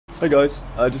Hey guys,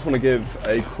 I just want to give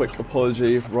a quick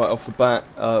apology right off the bat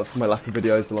for my lack of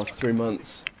videos the last 3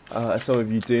 months. As some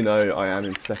of you do know, I am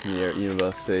in second year at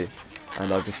university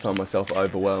and I've just found myself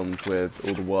overwhelmed with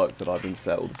all the work that I've been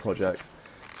set, all the projects.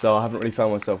 So I haven't really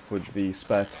found myself with the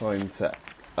spare time to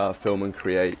film and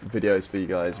create videos for you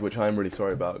guys, which I am really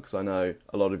sorry about because I know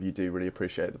a lot of you do really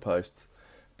appreciate the posts.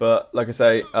 But like I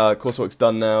say, coursework's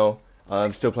done now.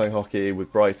 I'm still playing hockey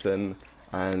with Brighton,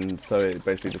 and so it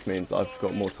basically just means that I've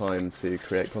got more time to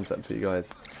create content for you guys.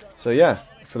 So yeah,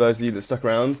 for those of you that stuck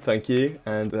around, thank you,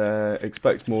 and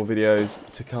expect more videos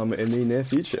to come in the near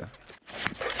future.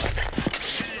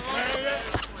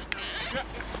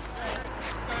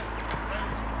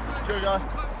 Go, guys.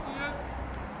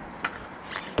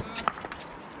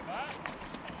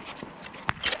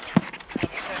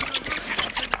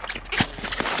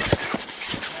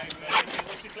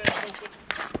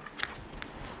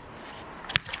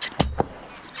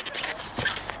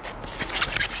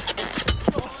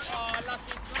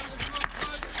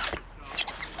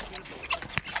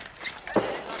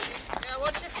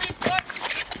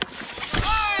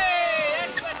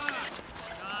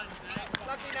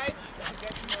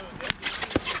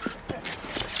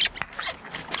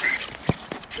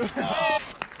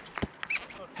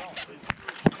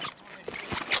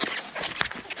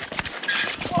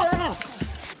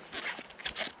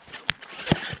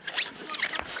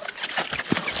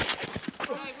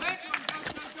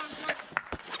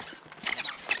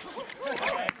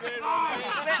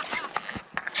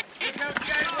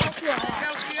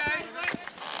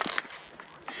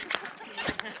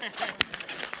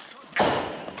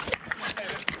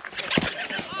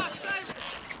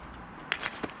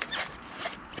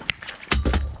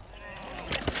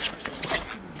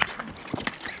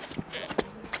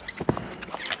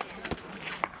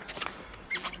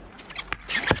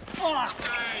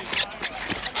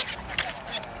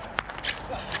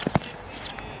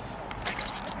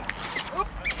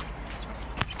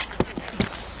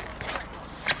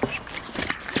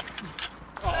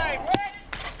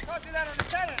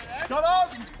 Shut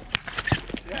up!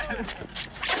 Yeah.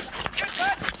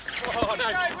 Oh, no.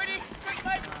 Go, Witty! Quick,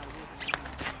 mate!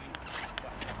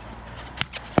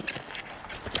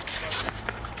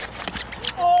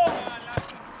 Oh!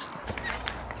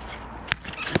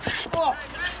 Oh!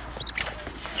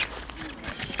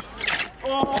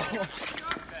 Oh!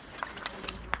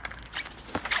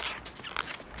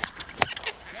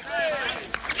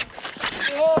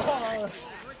 Oh!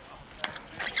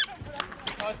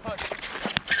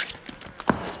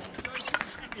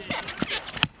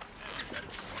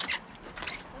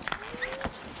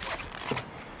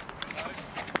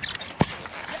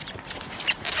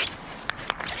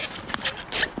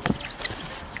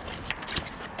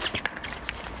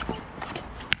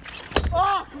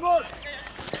 Come on!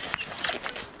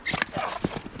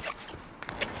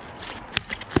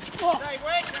 Oh. Stay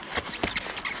wet!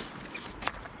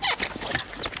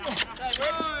 Stay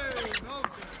wet! No.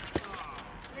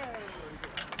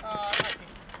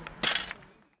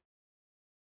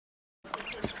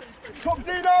 Top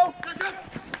Dino!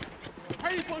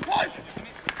 Hey, boy, five!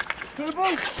 To the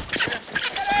ball!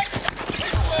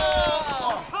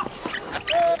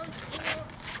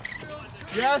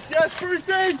 Yes, yes,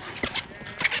 Brucey!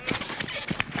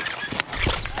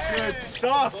 Good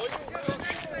stuff!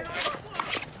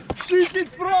 Shoot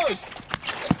it, bro!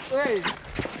 Hey!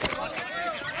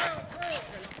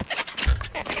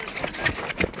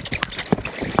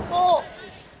 Oh!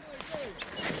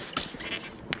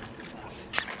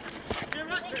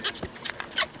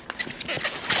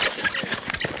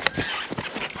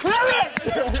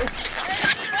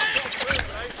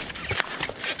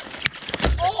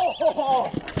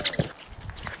 Oh!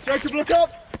 Jacob, look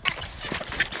up!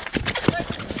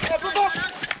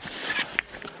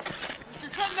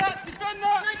 Defend that!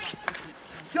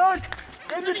 Good!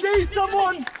 In the D,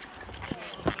 someone!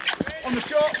 On the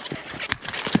shot!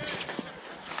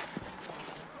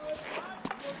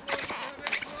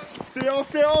 See off,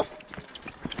 see off!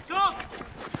 Stop!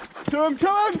 To him!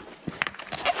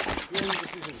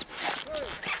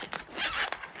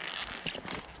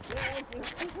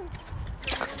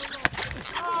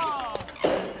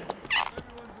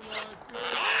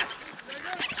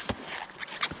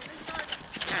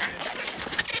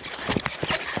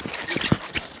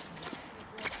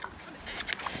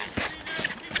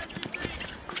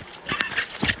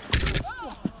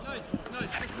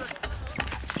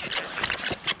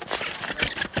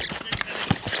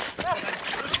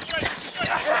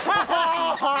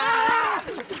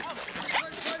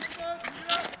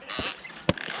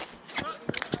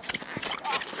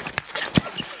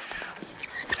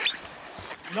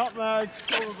 Nutmeg,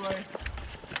 probably.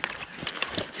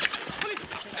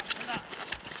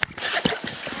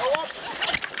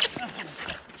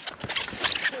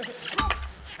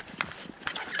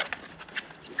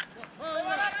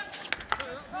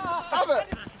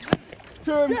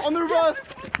 reverse.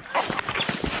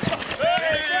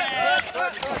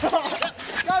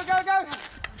 Go, go, go.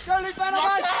 Go, Luke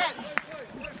Bannerman.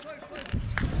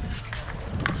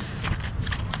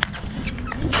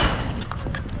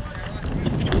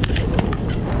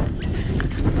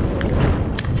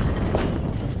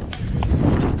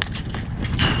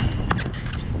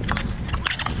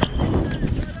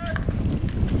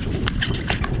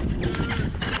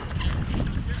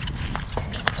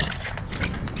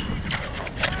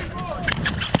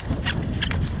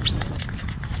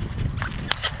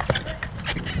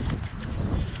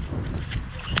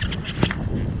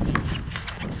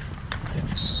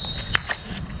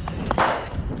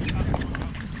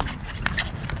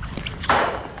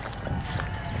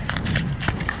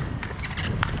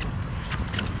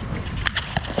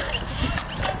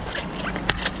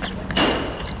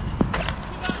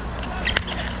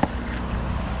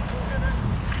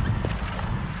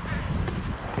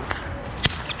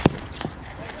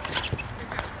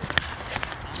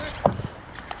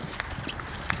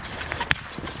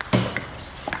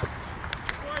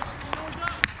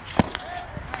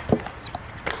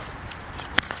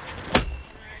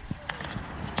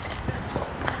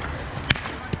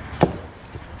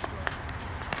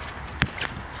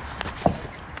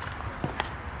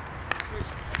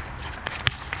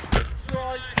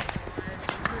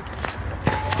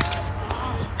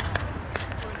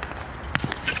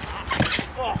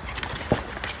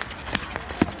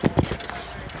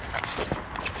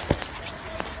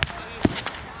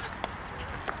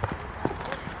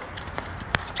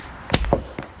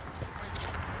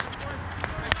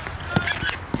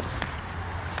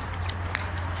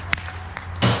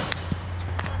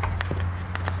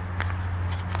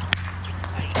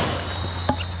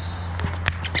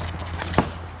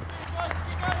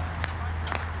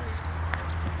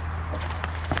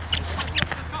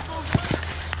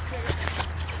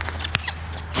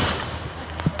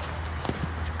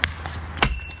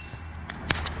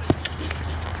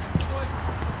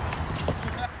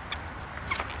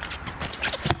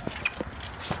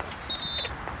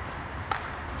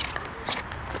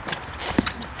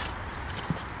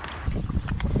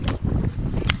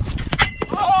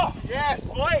 Yes,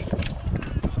 boy!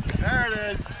 There it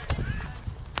is.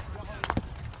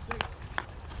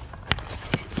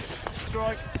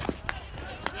 Strike.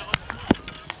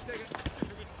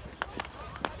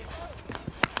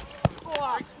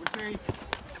 Witty.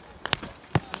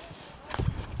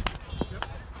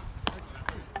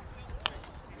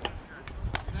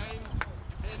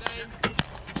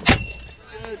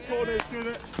 Good, corner's good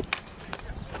it.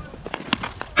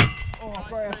 Oh,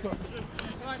 great effort.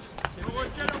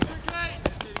 Boys, get on quickly!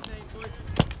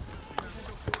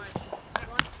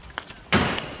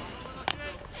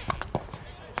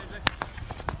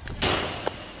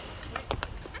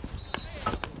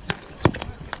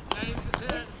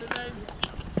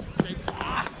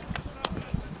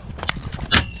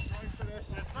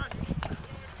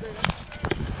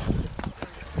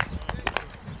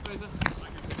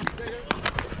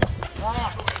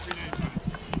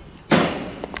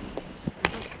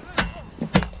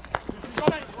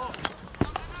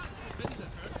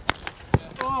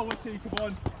 Oh, Witty, come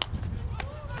on.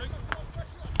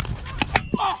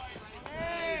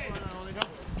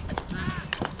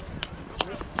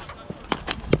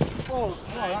 Oh,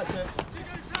 that's it.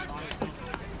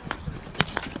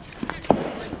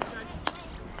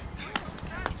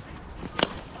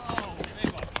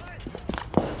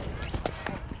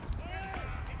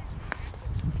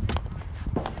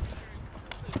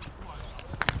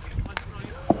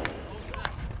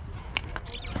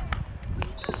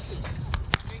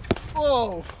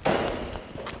 Oh!